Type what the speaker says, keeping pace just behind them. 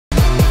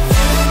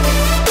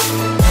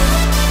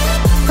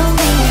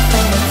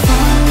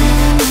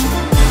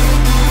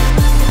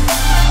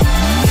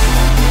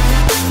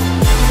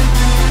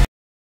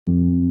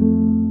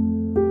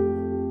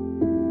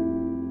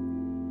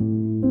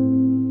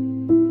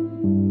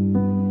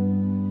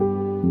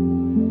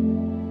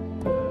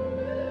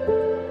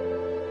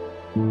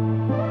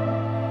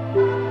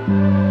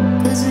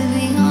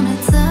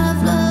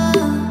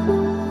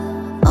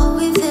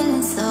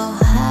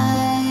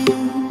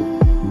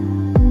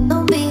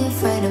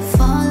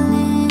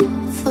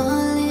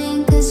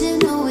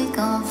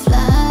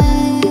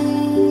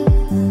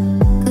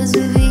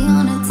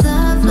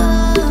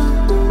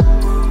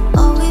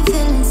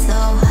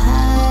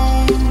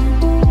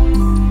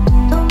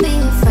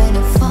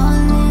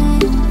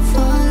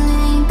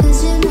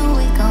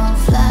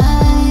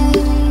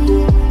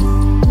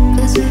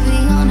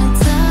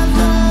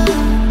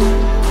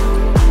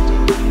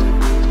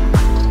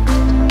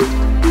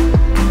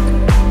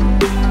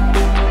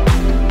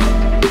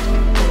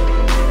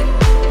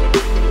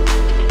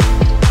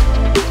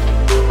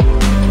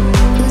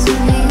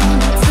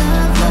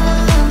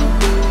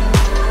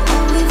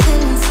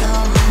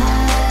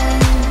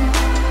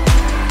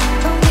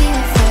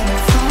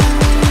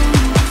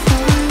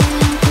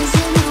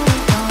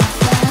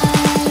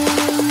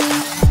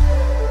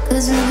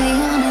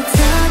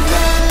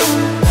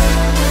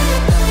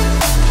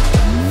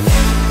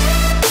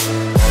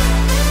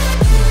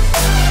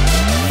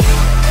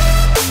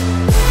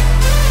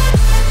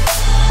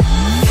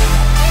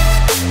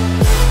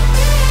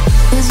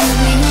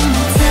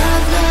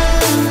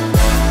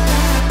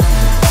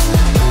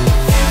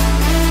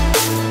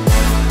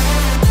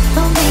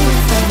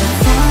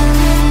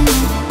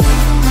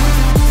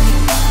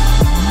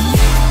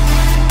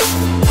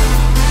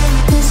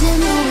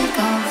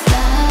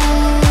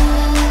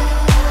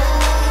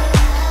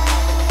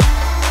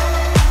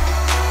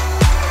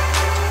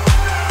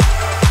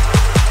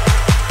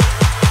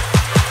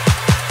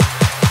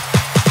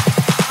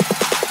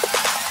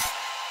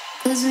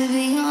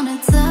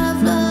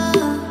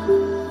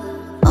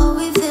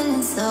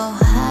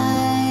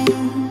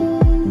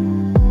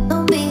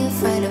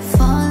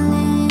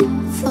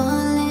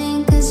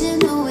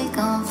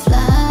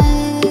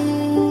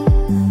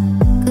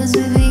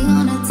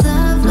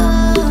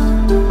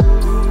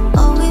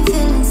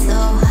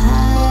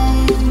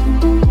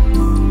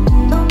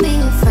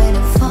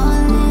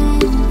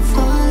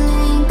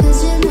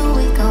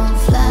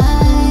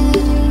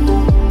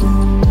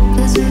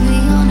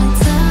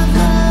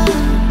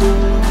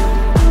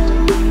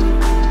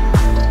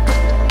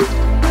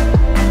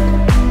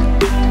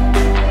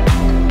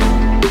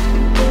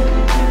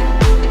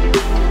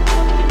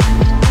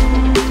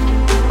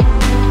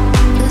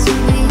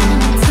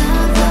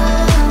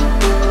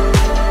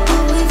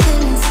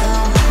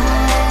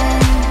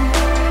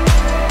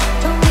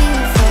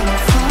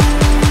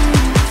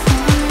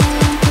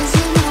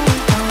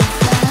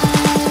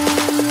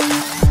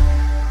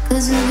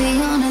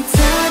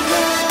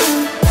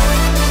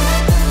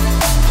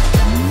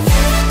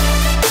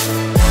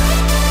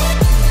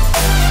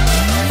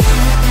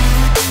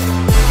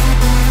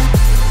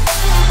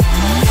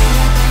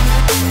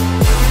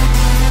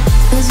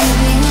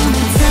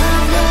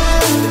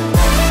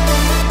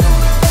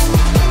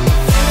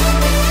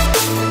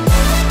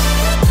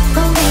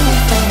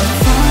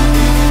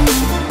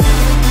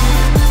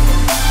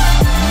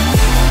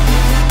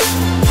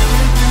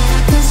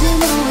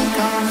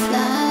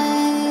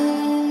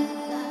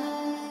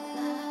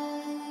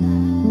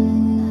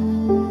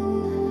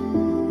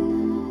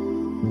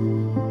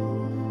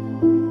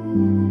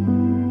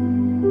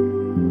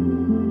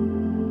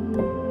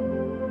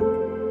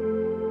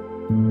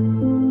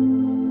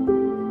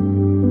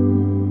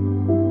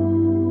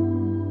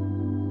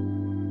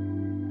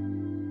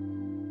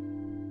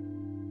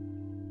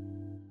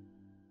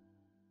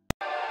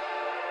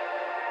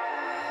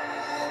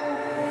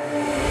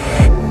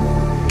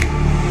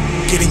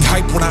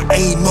when I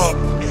aim up,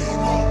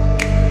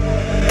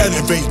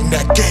 elevating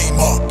that game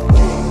up,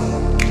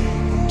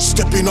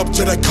 stepping up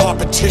to the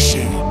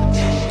competition.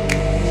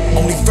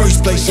 Only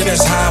first place, yeah,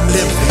 that's how I'm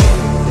living.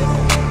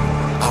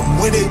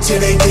 I'm winning till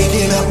they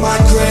digging up my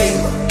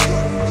grave,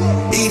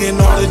 eating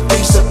all the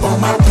things up on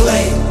my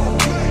plate.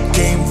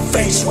 Game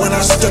face when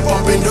I step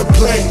up into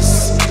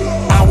place.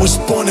 I was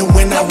born and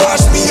when I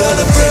watch me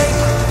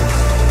elevate.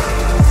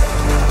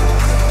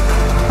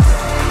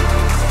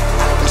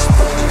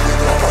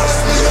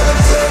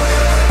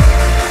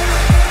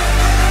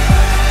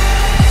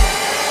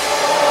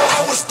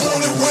 I was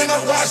born and when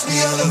I watch me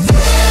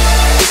elevate.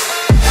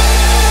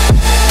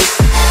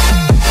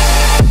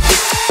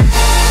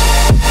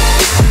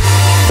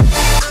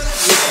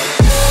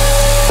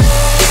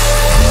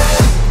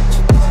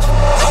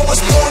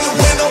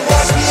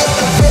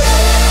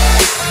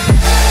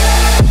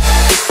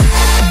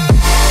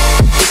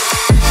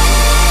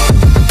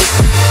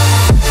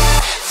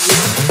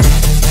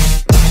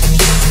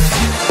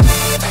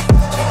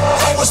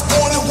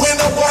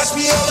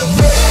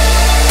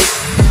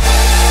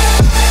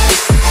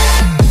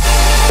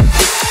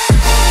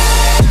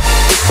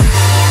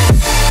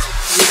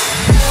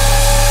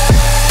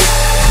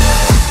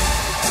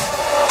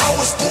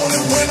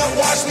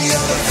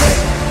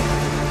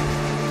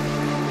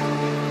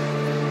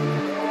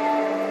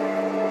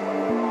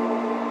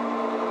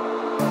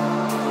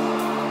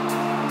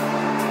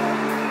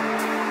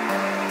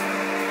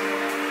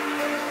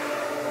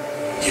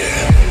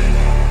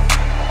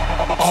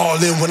 All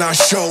in when I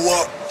show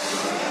up,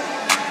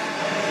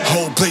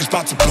 whole place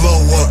about to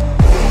blow up.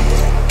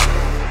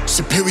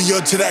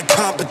 Superior to that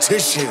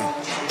competition.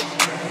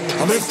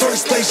 I'm in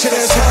first place, yeah,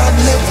 that's how I'm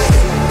living.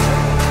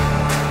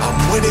 I'm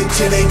winning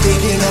till they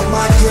digging up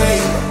my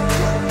grave,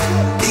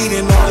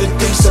 eating all the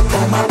things up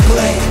on my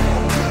plate.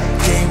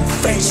 Game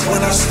face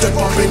when I step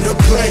up into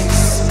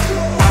place.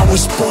 I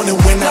was born and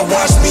when I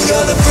watch me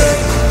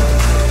elevate.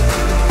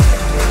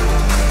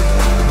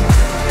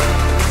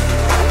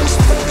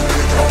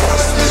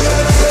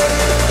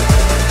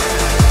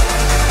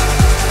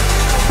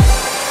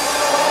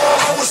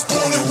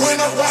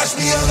 Watch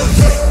me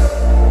elevate.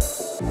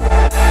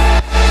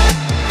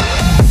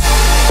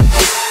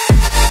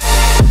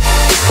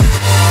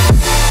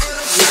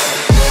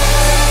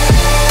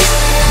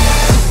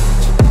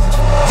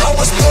 I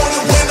was born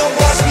and when I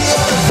watch me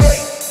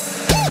elevate.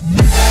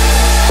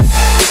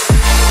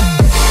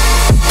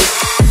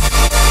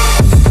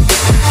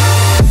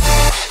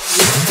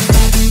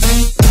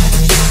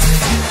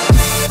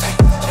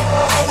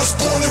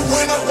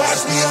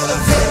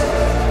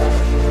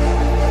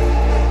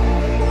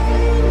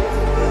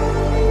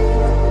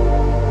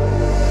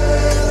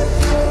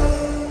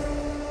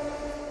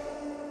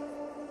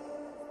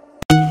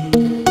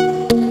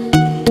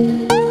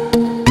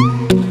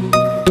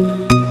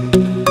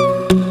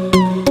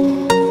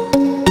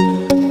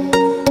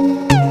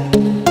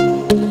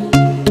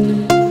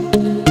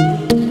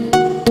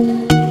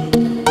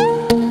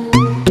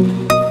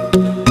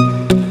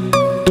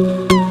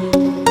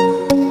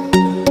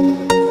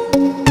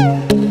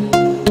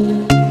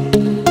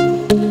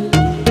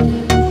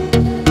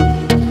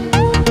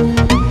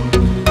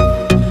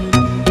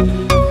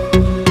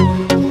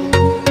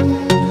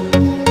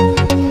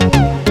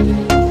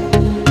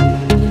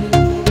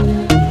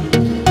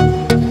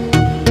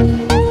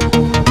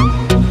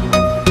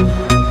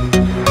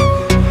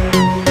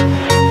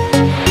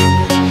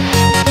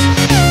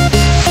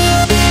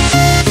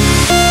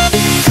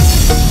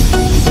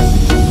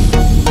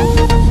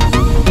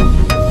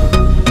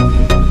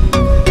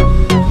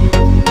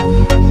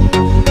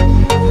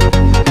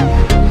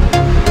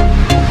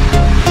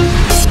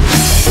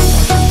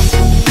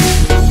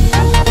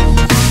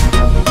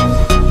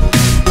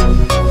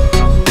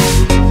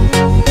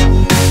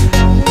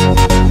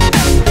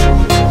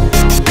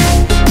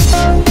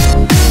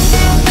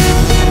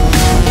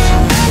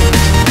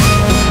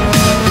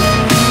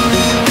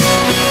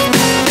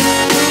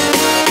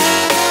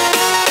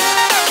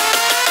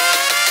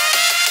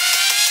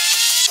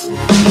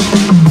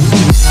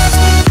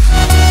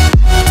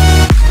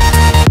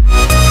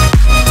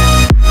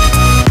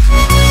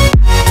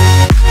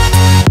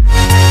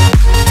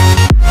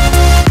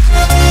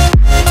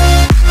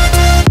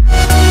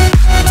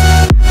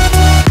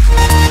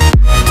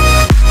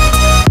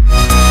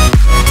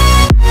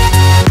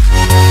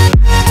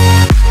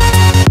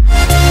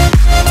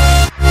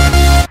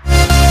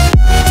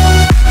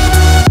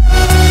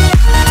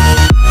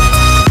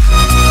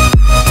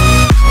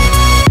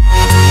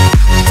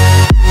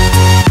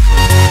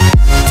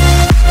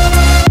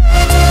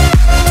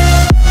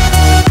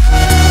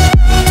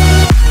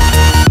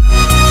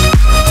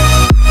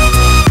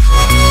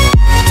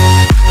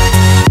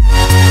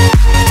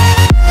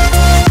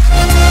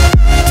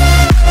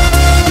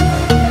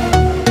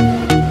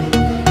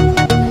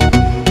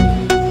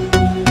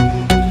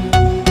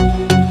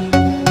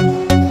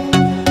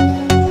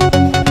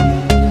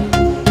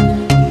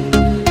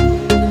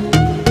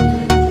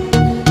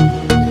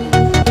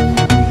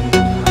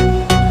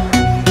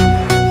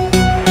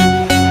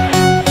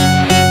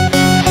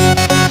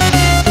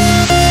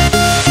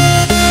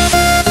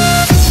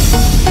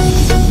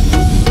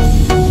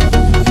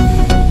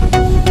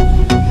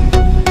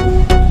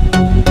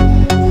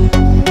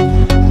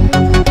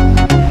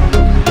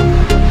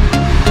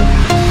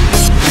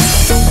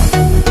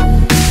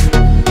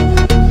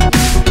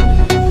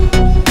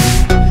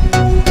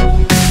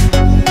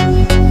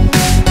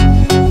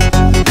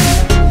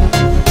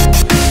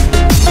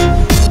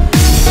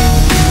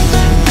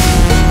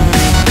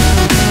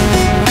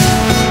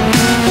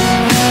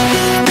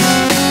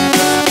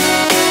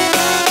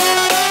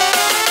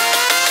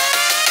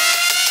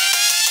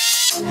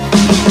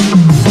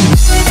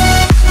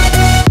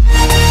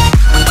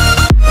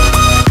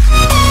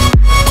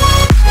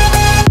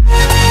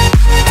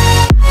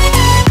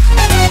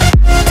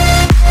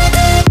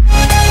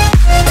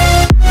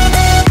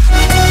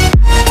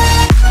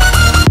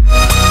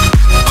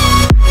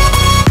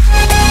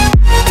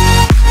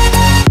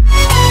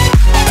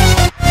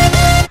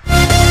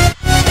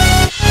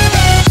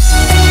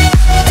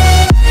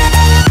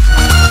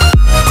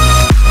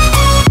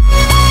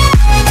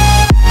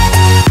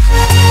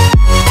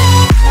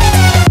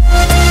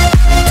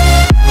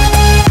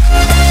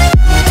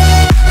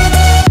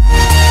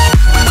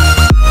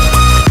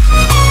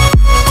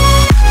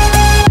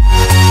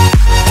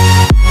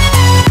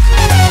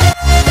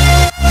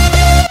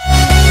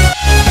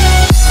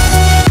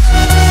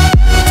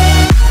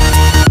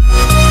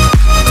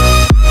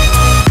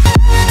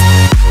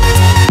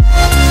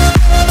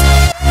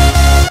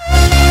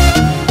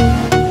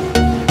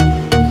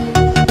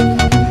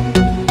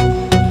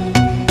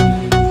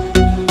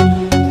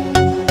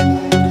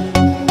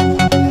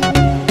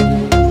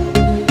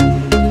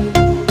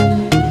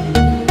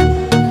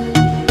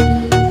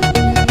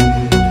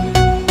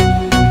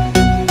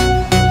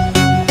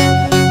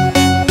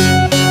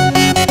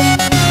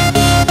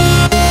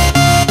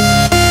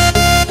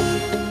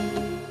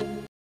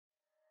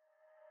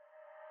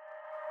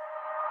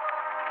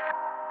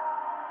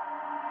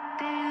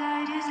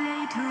 Daylight is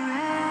laid to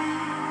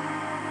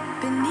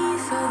rest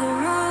beneath all the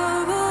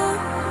rubble,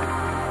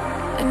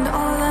 and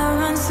all that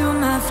runs through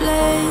my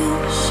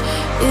flesh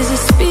is a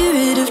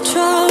spirit of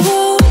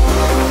trouble.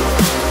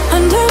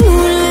 Under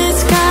moonlit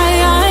sky,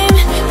 I'm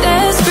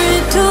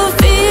desperate to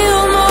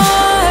feel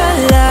more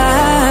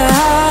alive,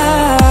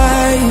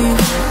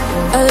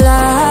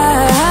 alive.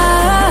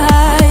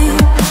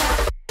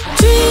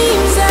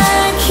 Dreams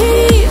that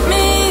keep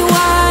me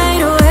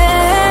wide awake,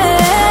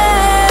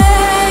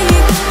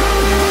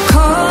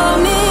 call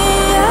me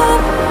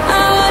up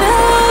out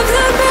of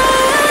the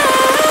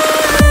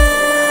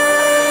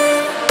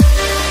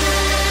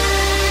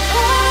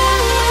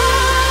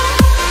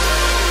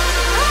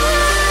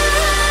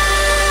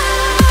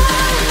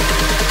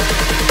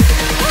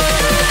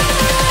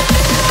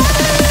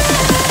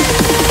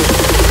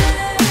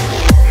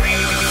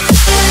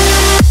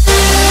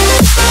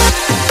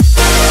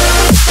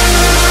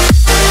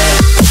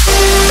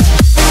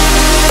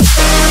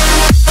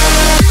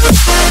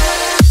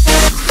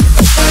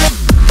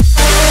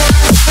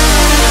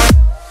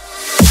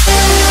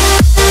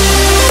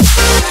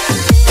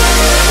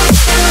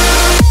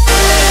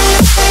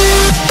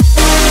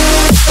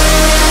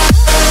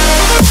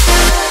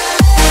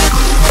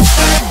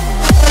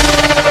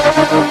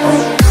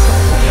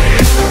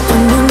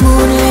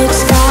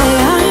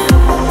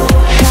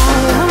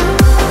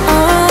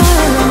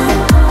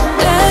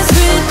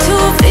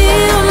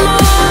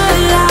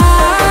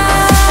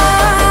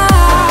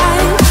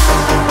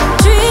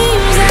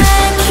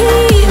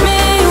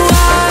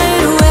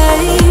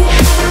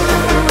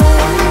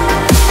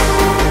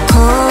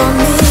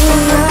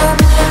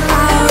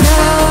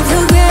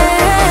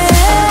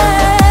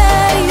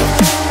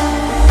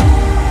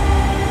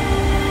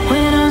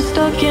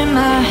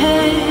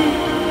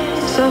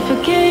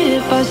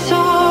suffocated by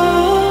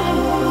sorrow.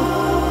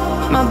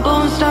 My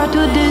bones start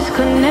to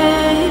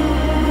disconnect,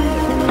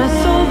 my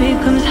soul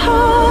becomes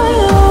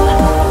hollow.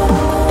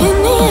 In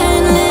the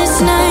endless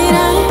night,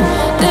 I'm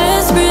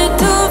desperate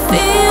to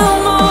feel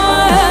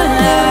more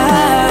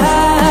alive,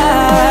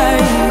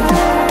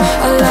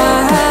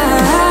 alive.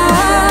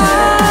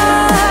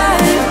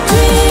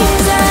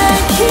 Dreams that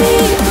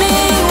keep me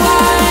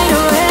wide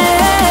awake,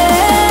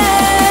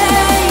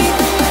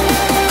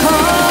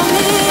 call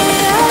me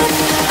up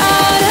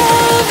out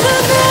of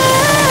the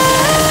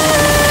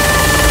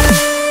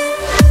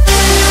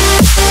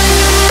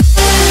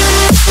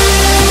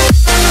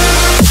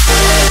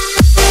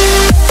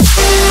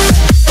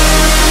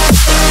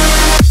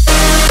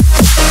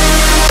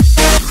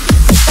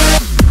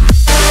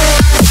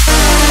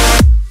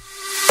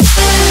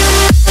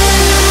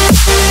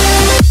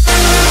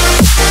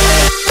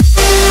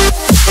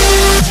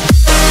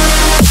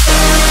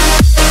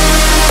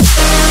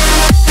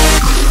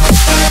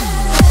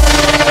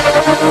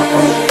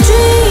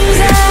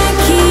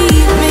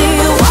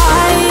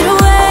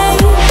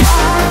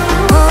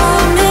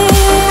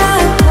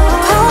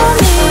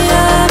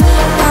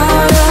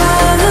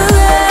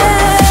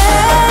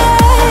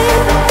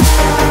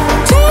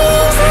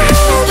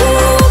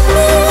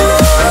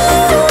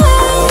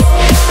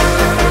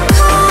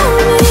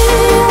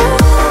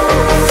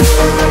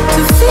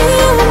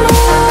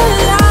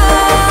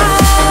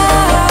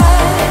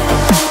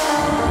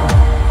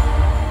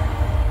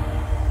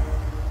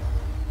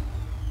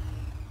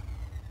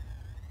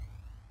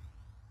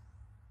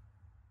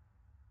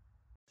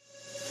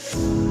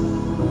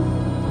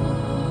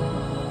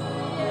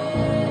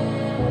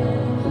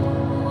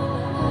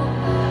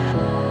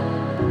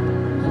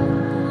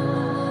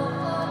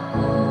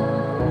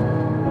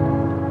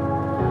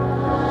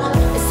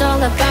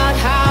about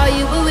how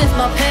you were with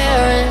my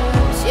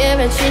parents, yeah,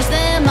 and changed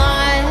their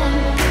mind.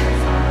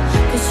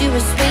 Cause you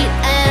were sweet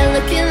and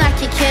looking like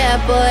you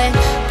cared, boy,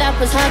 that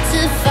was hard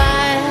to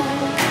find.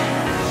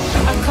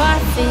 I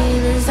caught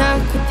feelings, how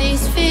could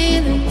these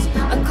feelings?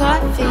 I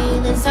caught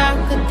feelings, how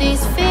could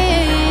these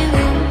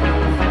feelings?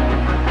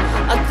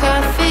 I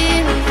caught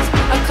feelings,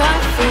 I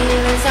caught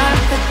feelings, how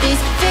could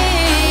these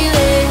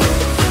feelings?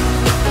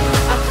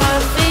 I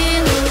caught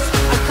feelings,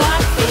 I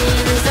caught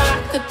feelings, how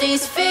could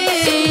these feelings?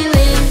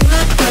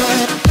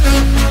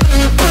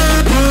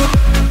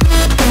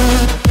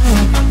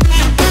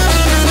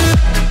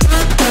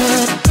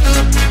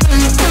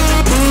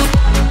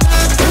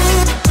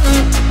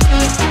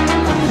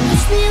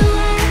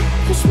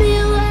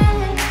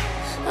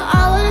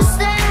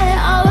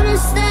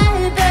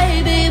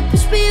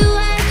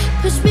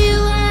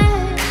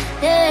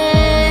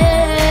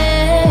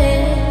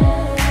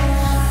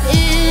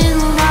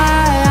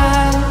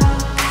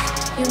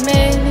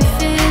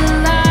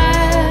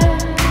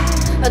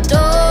 I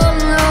don't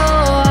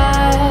know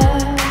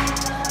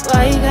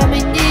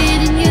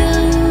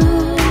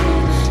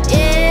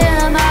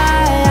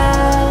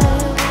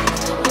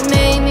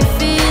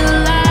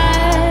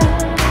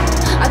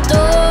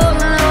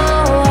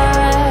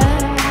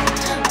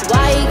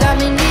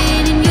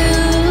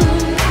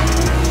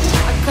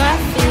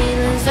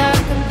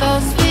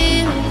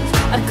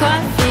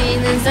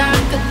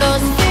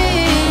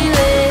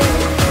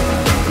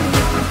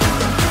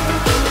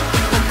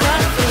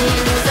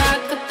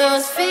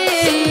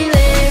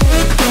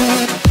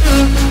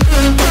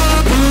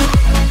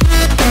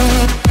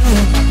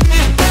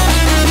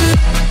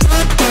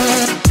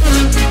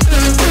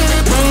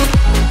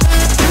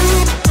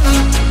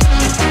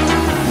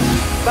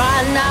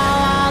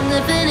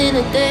in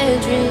a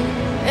daydream,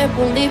 it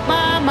won't leave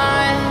my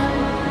mind.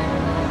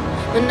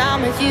 When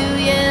I'm with you,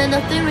 yeah,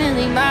 nothing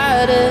really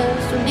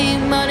matters. Don't need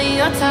money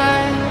or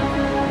time.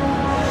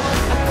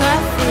 I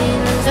got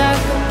feelings, I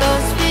got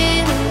those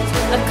feelings.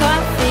 I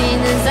got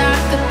feelings, I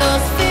got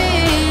those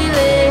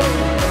feelings.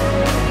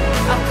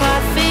 I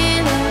got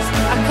feelings,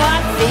 I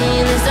got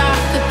feelings, I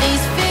got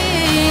these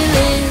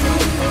feelings.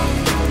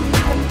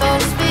 I got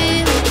those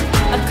feelings,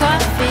 I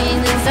got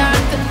feelings, I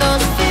got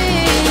those feelings.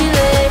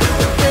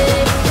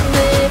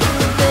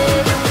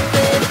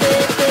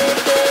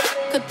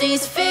 Got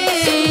these feelings.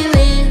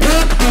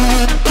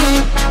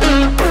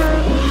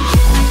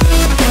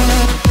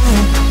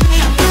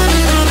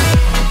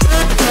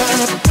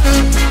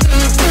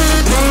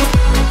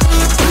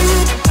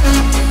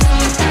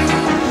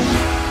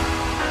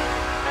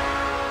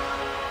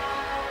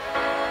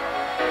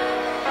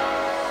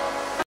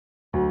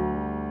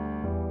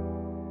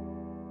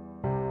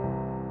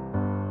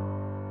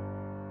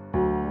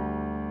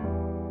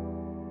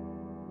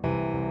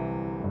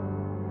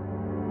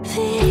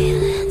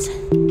 Feelings,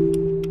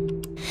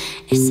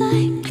 it's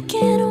like I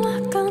can't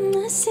walk on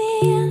the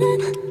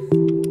ceiling.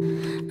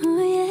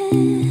 Oh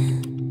yeah,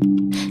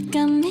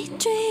 got me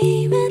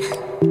dreaming,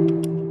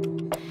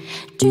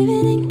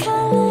 dreaming in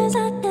colors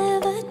I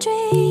never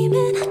dreamed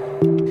in.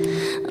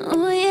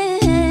 Oh yeah,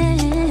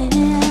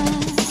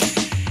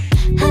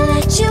 I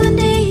let you in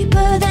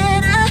deeper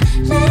than I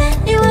let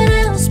anyone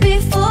else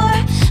before.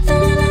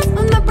 Fell in love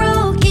with my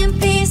broken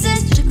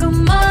pieces, took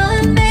them all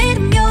and made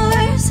them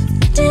yours.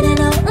 Didn't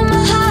know what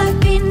my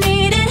heartbeat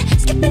needed,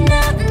 skipping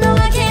out, no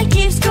I can't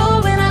keep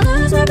score. When I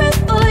lose my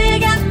breath, boy, you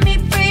got me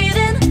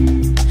breathing.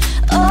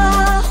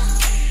 Oh,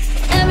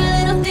 every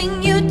little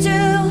thing you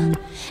do,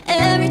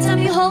 every time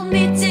you hold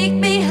me, take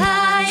me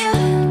higher,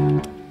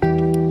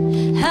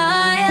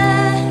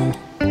 higher.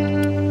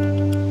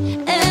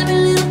 Every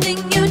little thing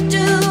you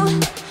do,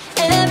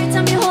 every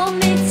time you hold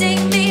me,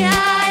 take me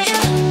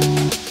higher,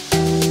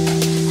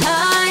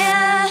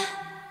 higher.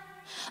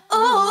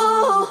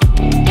 Oh.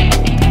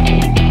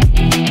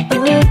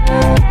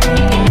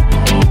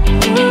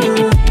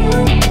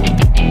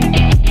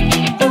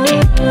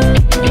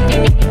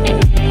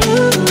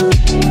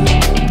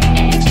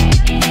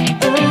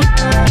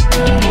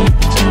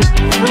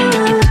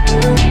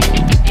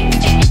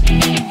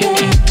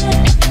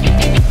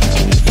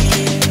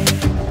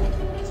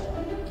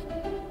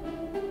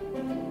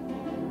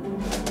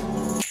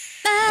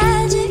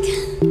 Magic,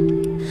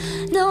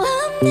 no,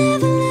 I'm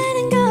never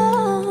letting go.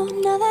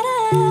 Now that I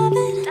have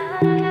it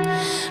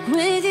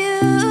with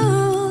you.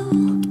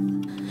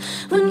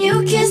 When you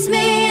kiss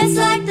me, it's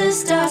like the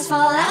stars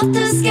fall out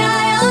the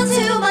sky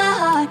onto my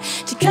heart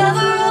to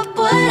cover up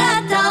what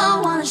I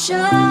don't wanna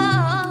show.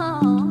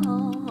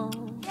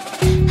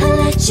 I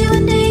let you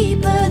in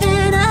deeper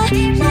than I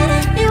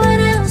let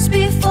anyone else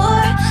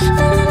before.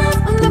 Fell in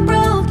love with my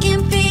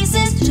broken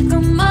pieces, took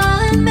them all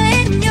and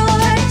made them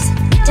yours.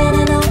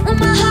 Didn't know what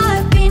my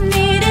heartbeat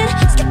needed,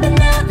 skipping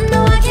out, no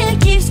I can't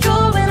keep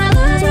score. When I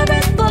lose my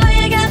breath, boy,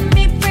 you got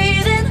me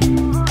breathing.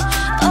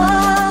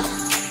 Oh,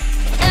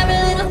 every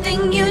little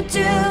thing you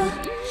do,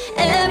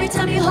 every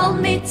time you hold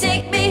me,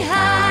 take